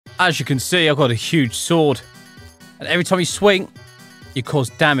As you can see, I've got a huge sword. And every time you swing, you cause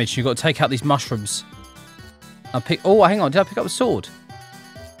damage. You've got to take out these mushrooms. Oh, hang on. Did I pick up a sword?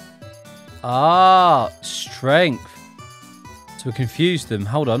 Ah, strength. So we confused them.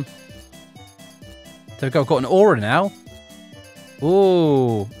 Hold on. There we go. I've got an aura now.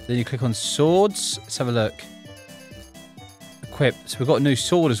 Ooh. Then you click on swords. Let's have a look. Equip. So we've got a new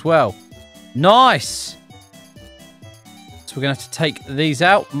sword as well. Nice. So we're going to have to take these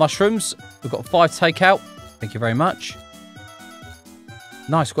out. Mushrooms. We've got 5 to take out. Thank you very much.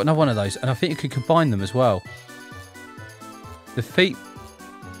 Nice. We've got another one of those. And I think you can combine them as well. The feet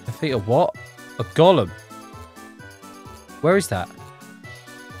of what? A golem. Where is that?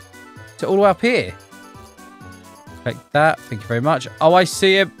 Is it all the way up here? Like that. Thank you very much. Oh, I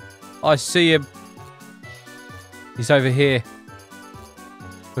see him. I see him. He's over here.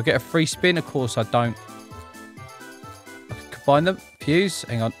 Do I get a free spin? Of course I don't. I can combine them. Fuse.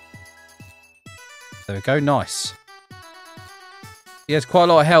 Hang on. There we go. Nice. He has quite a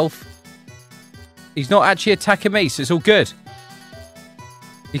lot of health. He's not actually attacking me, so it's all good.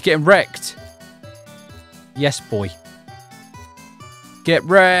 He's getting wrecked. Yes, boy. Get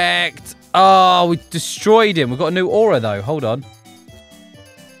wrecked. Oh, we destroyed him. We've got a new aura, though. Hold on.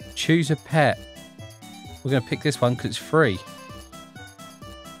 Choose a pet. We're going to pick this one because it's free.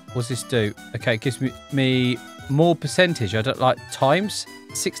 What does this do? Okay, it gives me more percentage. I don't like times.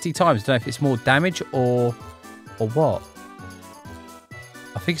 60 times. I don't know if it's more damage or what.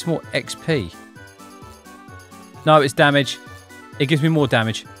 I think it's more XP. No, it's damage. It gives me more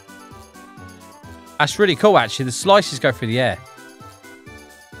damage. That's really cool, actually. The slices go through the air.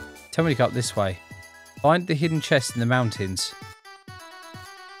 Tell me to go up this way. Find the hidden chest in the mountains.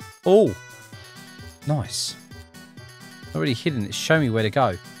 Oh. Nice. Not really hidden. It's showing me where to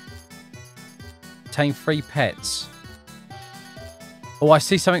go. Obtain 3 pets. Oh, I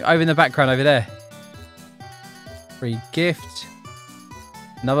see something over in the background over there. Free gift.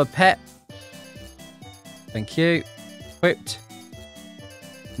 Another pet. Thank you. Equipped.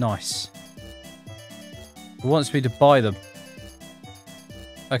 Nice. It wants me to buy them.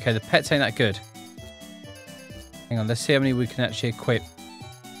 Okay, the pets ain't that good. Hang on, let's see how many we can actually equip.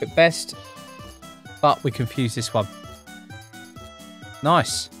 Equip best. But we confuse this one.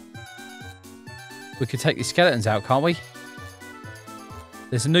 Nice. We could take these skeletons out, can't we?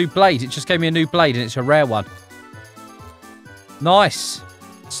 There's a new blade. It just gave me a new blade and it's a rare one. Nice.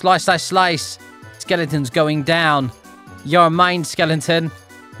 Slice, slice, slice. Skeleton's going down. You're mine, skeleton.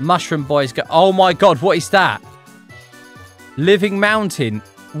 Mushroom boys go. Oh my god, what is that? Living mountain.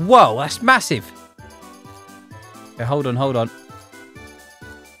 Whoa, that's massive. Okay, hold on, hold on.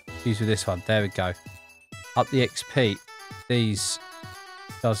 Fuse with this one. There we go. Up the XP. These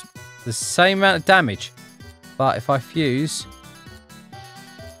does the same amount of damage. But if I fuse...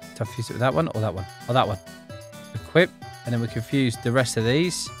 Do I fuse it with that one or that one? Oh, that one. Equip. And then we can fuse the rest of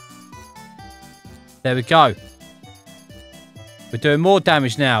these. There we go. We're doing more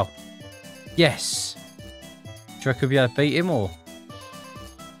damage now. Yes. Do you reckon we'll be able to beat him or?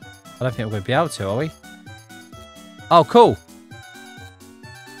 I don't think we're going to be able to, are we? Oh, cool.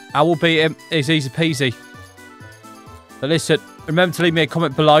 I will beat him. It's easy peasy. But listen, remember to leave me a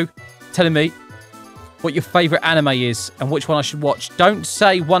comment below telling me what your favourite anime is and which one I should watch. Don't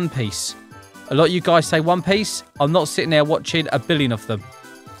say One Piece. A lot of you guys say One Piece. I'm not sitting there watching a billion of them.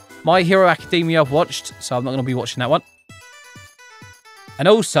 My Hero Academia I've watched, so I'm not going to be watching that one. And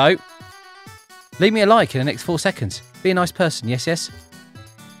also, leave me a like in the next 4 seconds. Be a nice person. Yes, yes.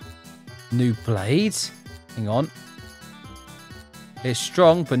 New blades. Hang on. It's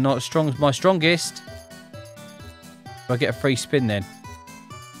strong, but not as strong as my strongest. Do I get a free spin then?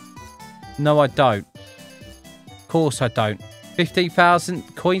 No, I don't. Of course I don't.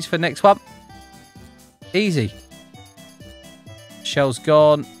 15,000 coins for the next one. Easy. Shell's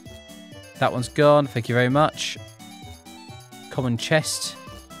gone. That one's gone. Thank you very much. Common chest.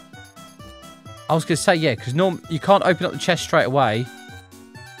 I was going to say, yeah, because you can't open up the chest straight away.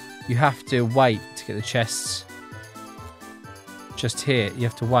 You have to wait to get the chests. Just here, you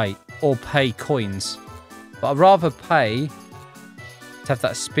have to wait. Or pay coins. But I'd rather pay to have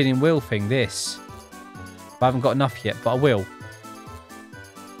that spinning wheel thing, this. I haven't got enough yet, but I will.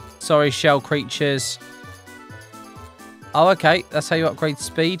 Sorry, shell creatures. Oh, okay. That's how you upgrade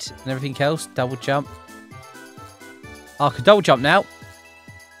speed and everything else. Double jump. Oh, I can double jump now.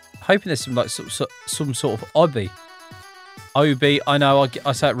 Hoping there's some like some sort of obby. Obi. I know.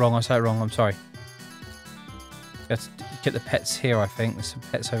 I say it wrong. I say it wrong. I'm sorry. Got to get the pets here. I think there's some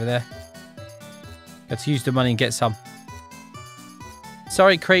pets over there. Got to use the money and get some.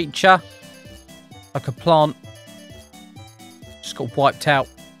 Sorry, creature. Like a plant. Just got wiped out.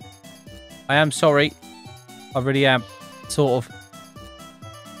 I am sorry. I really am. Sort of.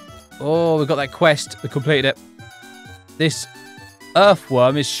 Oh, we got that quest. We completed it. This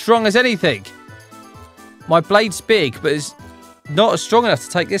earthworm is strong as anything. My blade's big, but it's not strong enough to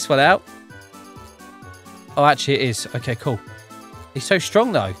take this one out. Oh, actually it is. Okay, cool. He's so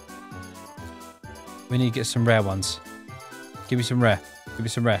strong, though. We need to get some rare ones. Give me some rare. Give me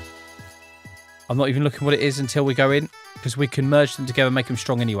some rare. I'm not even looking what it is until we go in, because we can merge them together and make them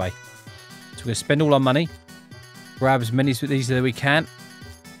strong anyway. So we're going to spend all our money. Grab as many of these as we can.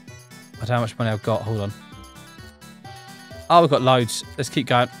 I don't know how much money I've got. Hold on. Oh, we've got loads. Let's keep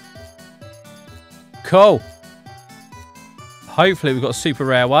going. Cool. Hopefully we've got a super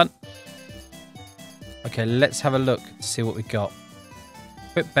rare one. Okay, let's have a look to see what we got.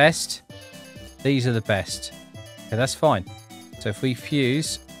 Equip best. These are the best. Okay, that's fine. So if we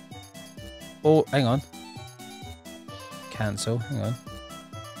fuse... Oh, hang on. Cancel. Hang on.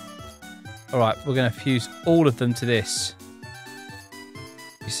 Alright, we're going to fuse all of them to this.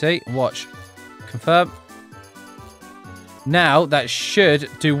 You see? Watch. Confirm. Now, that should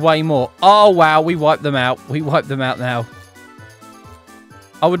do way more. Oh, wow. We wiped them out. We wiped them out now.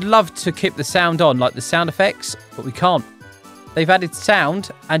 I would love to keep the sound on, like the sound effects, but we can't. They've added sound,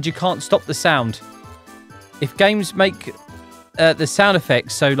 and you can't stop the sound. If games make the sound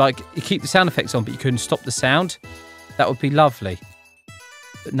effects, so like you keep the sound effects on, but you couldn't stop the sound, that would be lovely.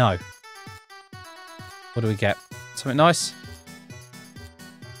 But no. What do we get? Something nice?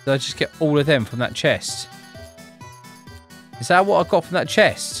 Did I just get all of them from that chest? Is that what I got from that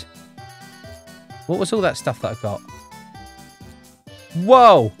chest? What was all that stuff that I got?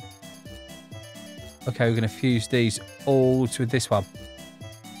 Whoa! Okay, we're going to fuse these all to this one.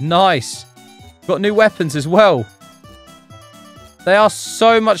 Nice! Got new weapons as well. They are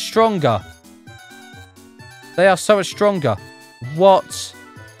so much stronger. They are so much stronger. What?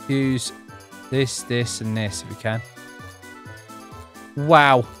 Fuse this, this, and this if we can.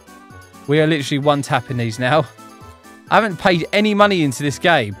 Wow. We are literally one-tapping these now. I haven't paid any money into this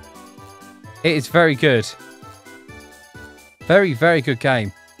game. It is very good. Very, very good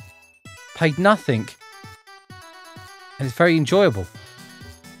game. Paid nothing. And it's very enjoyable.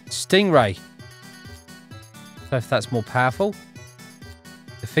 Stingray. So if that's more powerful.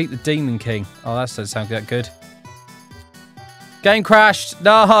 Defeat the Demon King. Oh, that doesn't sound that good. Game crashed.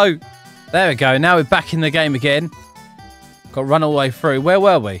 No. There we go. Now we're back in the game again. Got to run all the way through. Where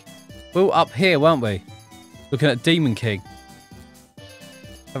were we? We were up here, weren't we? Looking at Demon King.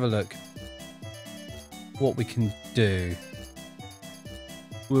 Have a look. What we can do.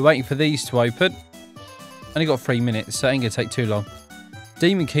 We're waiting for these to open. Only got 3 minutes, so it ain't going to take too long.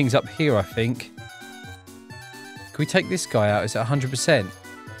 Demon King's up here, I think. Can we take this guy out? Is it 100%?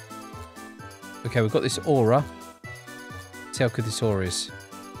 Okay, we've got this aura. Let's see how good this aura is.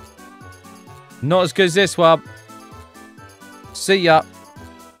 Not as good as this one. See ya.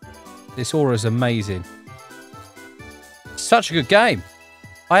 This aura is amazing. Such a good game.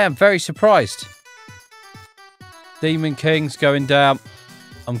 I am very surprised. Demon King's going down.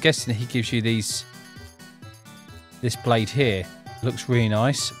 I'm guessing he gives you these. This blade here looks really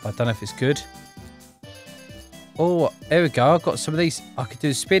nice. But I don't know if it's good. Oh, there we go. I've got some of these. I could do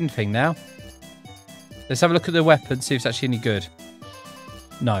the spin thing now. Let's have a look at the weapon, see if it's actually any good.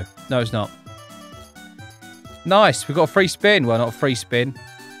 No. No, it's not. Nice. We've got a free spin. Well, not a free spin.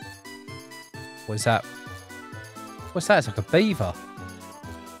 What is that? What's that? It's like a beaver.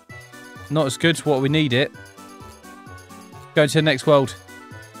 Not as good as what we need it. Going to the next world.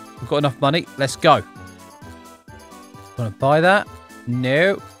 We've got enough money. Let's go. Want to buy that?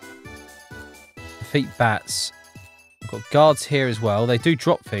 No. Defeat bats. We've got guards here as well. They do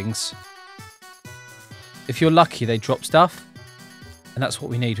drop things. If you're lucky, they drop stuff. And that's what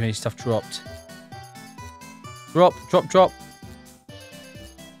we need. We need stuff dropped. Drop, drop, drop.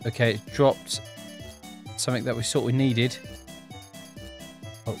 Okay, it's dropped something that we thought we needed.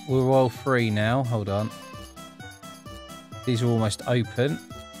 Oh, we're all free now. Hold on. These are almost open.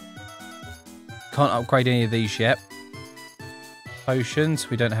 Can't upgrade any of these yet. Potions.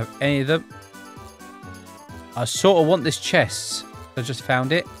 We don't have any of them. I sort of want this chest. I just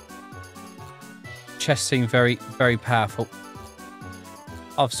found it. Chests seem very, very powerful.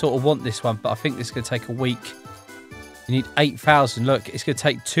 I sort of want this one, but I think this is going to take a week. You need 8,000. Look, it's going to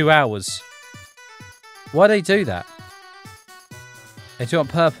take 2 hours. Why do they do that? They do it on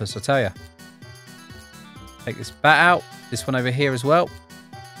purpose, I'll tell you. Take this bat out. This one over here as well.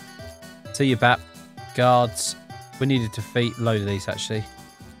 See you, bat. Guards. We need to defeat a load of these, actually.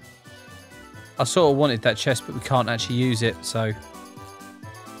 I sort of wanted that chest, but we can't actually use it, so...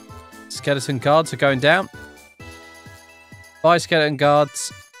 Skeleton guards are going down. Bye, skeleton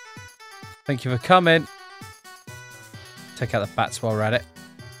guards. Thank you for coming. Take out the bats while we're at it.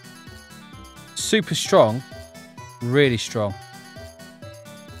 Super strong. Really strong.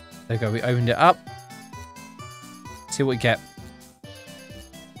 There we go. We opened it up. See what we get.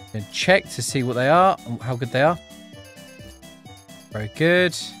 Gonna check to see what they are and how good they are. Very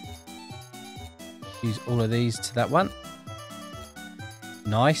good. Use all of these to that one.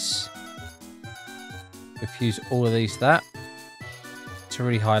 Nice. Fuse all of these to that. It's a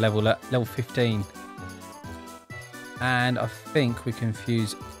really high level, level 15. And I think we can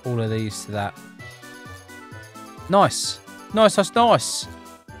fuse all of these to that. Nice. Nice, that's nice.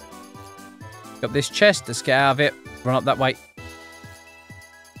 Got this chest. Let's get out of it. Run up that way.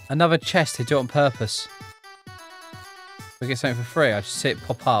 Another chest. They do it on purpose. We get something for free. I just see it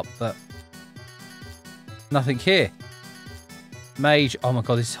pop up, but nothing here. Mage. Oh my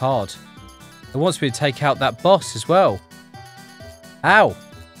god, this is hard. It wants me to take out that boss as well. Ow.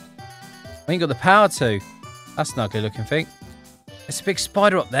 I ain't got the power to. That's not a good looking thing. There's a big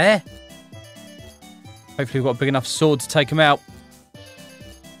spider up there. Hopefully we've got a big enough sword to take him out.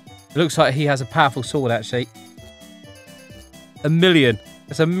 It looks like he has a powerful sword, actually. 1 million.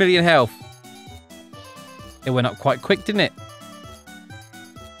 That's 1 million health. It went up quite quick, didn't it?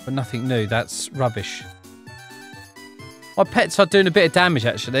 But nothing new. That's rubbish. My pets are doing a bit of damage,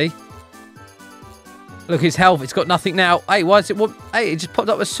 actually. Look at his health. It's got nothing now. Hey, why is it... Hey, it just popped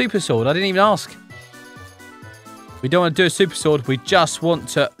up a super sword. I didn't even ask. We don't want to do a super sword. We just want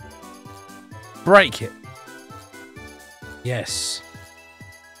to break it. Yes.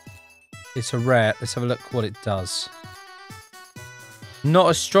 It's a rare. Let's have a look what it does. Not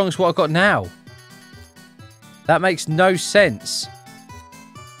as strong as what I've got now. That makes no sense.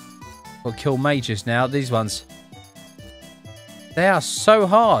 Got to kill mages now. These ones. They are so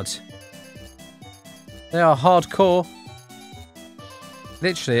hard. They are hardcore.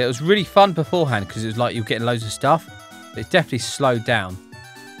 Literally, it was really fun beforehand because it was like you were getting loads of stuff. But it's definitely slowed down.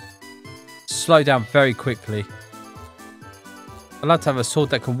 Slowed down very quickly. I'd like to have a sword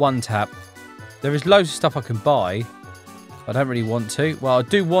that can one-tap. There is loads of stuff I can buy. I don't really want to. Well, I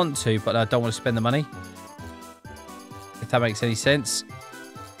do want to, but I don't want to spend the money. If that makes any sense.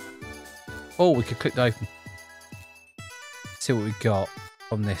 Oh, we could click to open. See what we got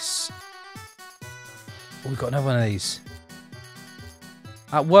from this. Oh, we've got another one of these.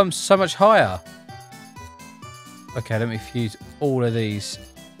 That worm's so much higher. Okay, let me fuse all of these.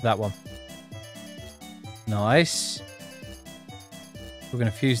 That one. Nice. We're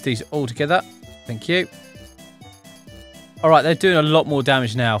going to fuse these all together. Thank you. Alright, they're doing a lot more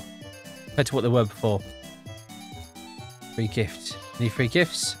damage now compared to what they were before. Free gift. Any free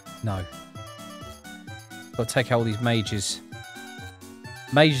gifts? No. Got to take out all these mages.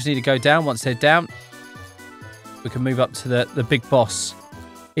 Mages need to go down. Once they're down, we can move up to the big boss.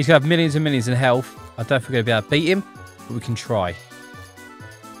 He's going to have millions and millions in health. I don't know if we're going to be able to beat him, but we can try.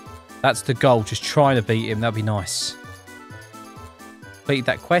 That's the goal, just trying to beat him. That'd be nice. Beat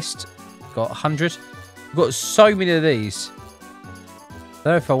that quest. Got 100. We've got so many of these. I don't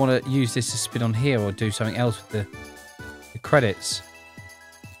know if I want to use this to spin on here or do something else with the credits.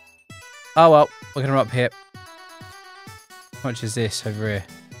 Oh well, we're going to run up here. How much is this over here?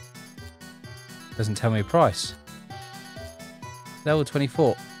 Doesn't tell me a price. Level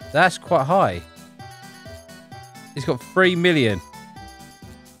 24. That's quite high. He's got 3 million.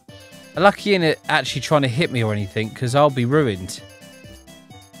 Lucky in it actually trying to hit me or anything, because I'll be ruined.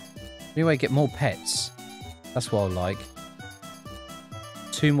 Anyway, get more pets. That's what I like.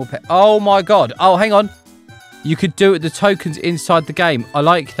 2 more pets. Oh my god. Oh, hang on. You could do it with the tokens inside the game. I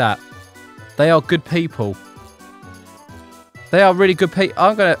like that. They are good people. They are really good people.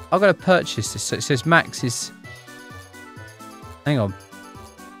 I'm gonna purchase this. So it says max is... Hang on.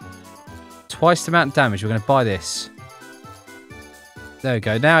 Twice the amount of damage. We're going to buy this. There we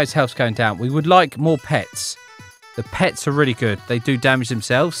go. Now his health's going down. We would like more pets. The pets are really good. They do damage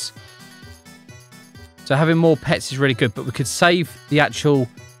themselves. So having more pets is really good. But we could save the actual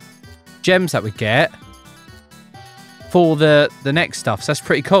gems that we get for the next stuff. So that's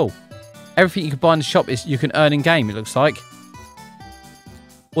pretty cool. Everything you can buy in the shop is you can earn in game, it looks like.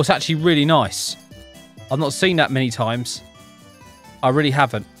 Well, it's actually really nice. I've not seen that many times. I really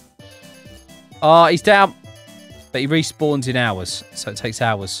haven't. Ah, he's down. But he respawns in hours. So it takes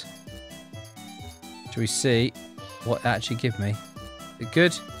hours. Shall we see what it actually give me? Is it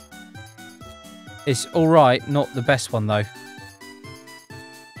good? It's alright. Not the best one, though.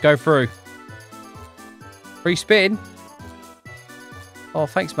 Go through. Free spin. Oh,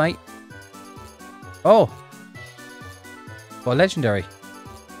 thanks, mate. Oh. Well, legendary.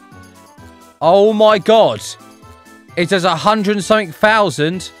 Oh, my God. It does 100 and something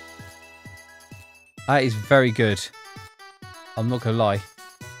thousand. That is very good. I'm not going to lie.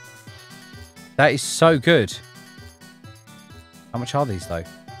 That is so good. How much are these, though?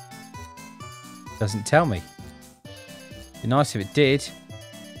 Doesn't tell me. It'd be nice if it did.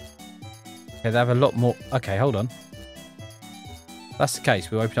 Okay, they have a lot more. Okay, hold on. If that's the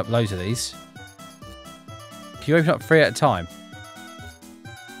case, we'll open up loads of these. Can you open up 3 at a time?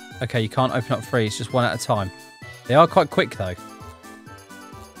 Okay, you can't open up 3. It's just 1 at a time. They are quite quick, though.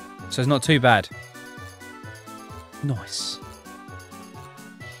 So it's not too bad. Nice.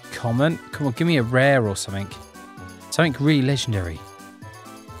 Common. Come on, give me a rare or something. Something really legendary.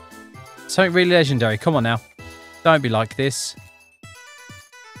 Something really legendary. Come on now. Don't be like this.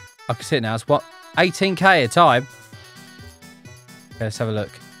 I can see it now. It's what? 18k a time? Okay, let's have a look.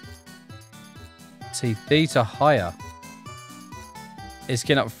 See, these are higher. It's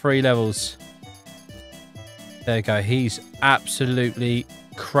getting up 3 levels. There you go. He's absolutely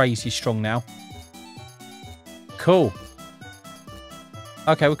crazy strong now. Cool.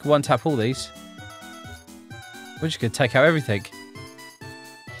 Okay, we can one-tap all these. We're just going to take out everything.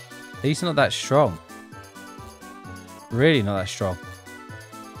 These are not that strong. Really not that strong.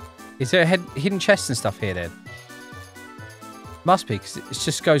 Is there a hidden chest and stuff here then? Must be, because it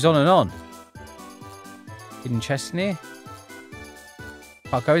just goes on and on. Hidden chest in here?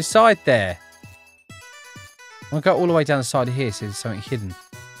 I'll go inside there. I'll go all the way down the side of here so there's something hidden.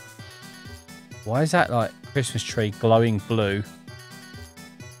 Why is that like Christmas tree glowing blue?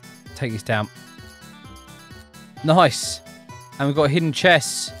 Take this down. Nice. And we've got hidden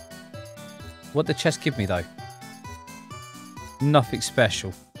chests. What did the chest give me though? Nothing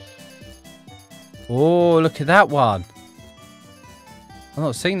special. Oh, look at that one. I've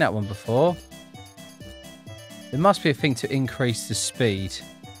not seen that one before. There must be a thing to increase the speed.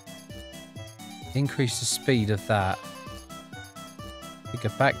 Increase the speed of that. Bigger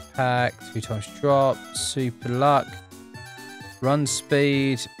backpack, 2 times drop, super luck, run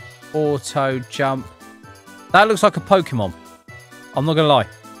speed, auto jump. That looks like a Pokemon. I'm not going to lie.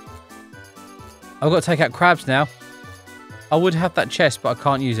 I've got to take out crabs now. I would have that chest, but I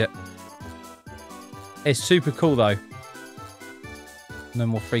can't use it. It's super cool though. No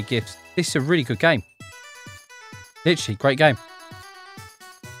more free gifts. This is a really good game. Literally, great game.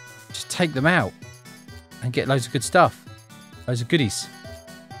 Just take them out and get loads of good stuff. Loads of goodies.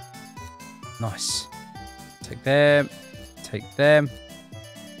 Nice. Take them. Take them.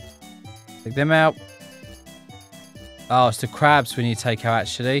 Take them out. Oh, it's the crabs we need to take out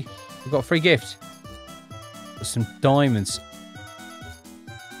actually. We've got a free gift. Got some diamonds.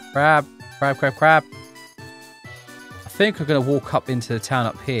 Crab. Crab, crab, crab. I think we're going to walk up into the town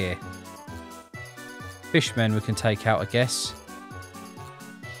up here. Fishmen we can take out, I guess.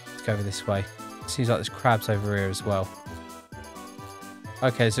 Let's go over this way. Seems like there's crabs over here as well.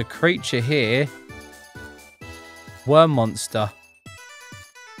 Okay, there's a creature here. Worm monster.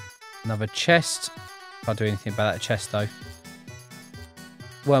 Another chest. Can't do anything about that chest though.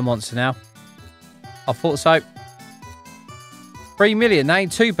 Worm monster now. I thought so. 3 million, that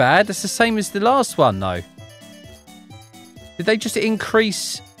ain't too bad. That's the same as the last one though. Did they just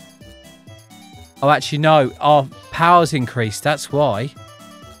increase? Oh, actually no. Our power's increased, that's why.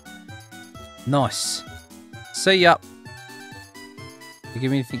 Nice. See ya. Did it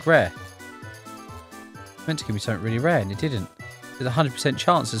give me anything rare? It meant to give me something really rare and it didn't. With a 100%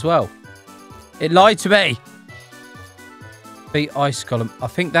 chance as well. It lied to me. Beat ice golem. I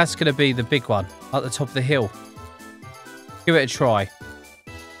think that's going to be the big one at the top of the hill. Give it a try.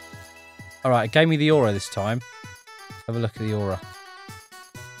 Alright, it gave me the aura this time. Have a look at the aura.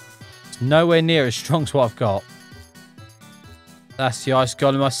 It's nowhere near as strong as what I've got. That's the ice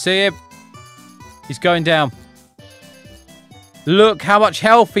golem. I see him. He's going down. Look how much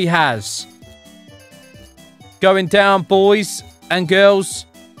health he has. Going down, boys and girls.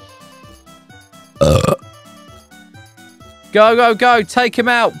 Go, go, go. Take him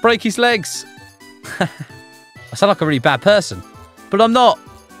out. Break his legs. I sound like a really bad person. But I'm not.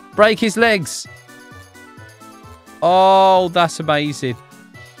 Break his legs. Oh, that's amazing.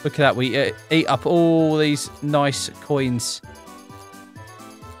 Look at that. We eat up all these nice coins.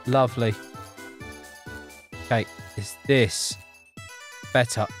 Lovely. Okay. Is this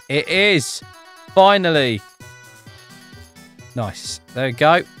better? It is. Finally. Nice. There we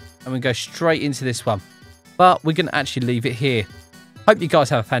go. And we go straight into this one. But we're going to actually leave it here. Hope you guys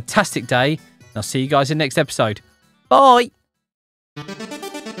have a fantastic day. And I'll see you guys in the next episode. Bye.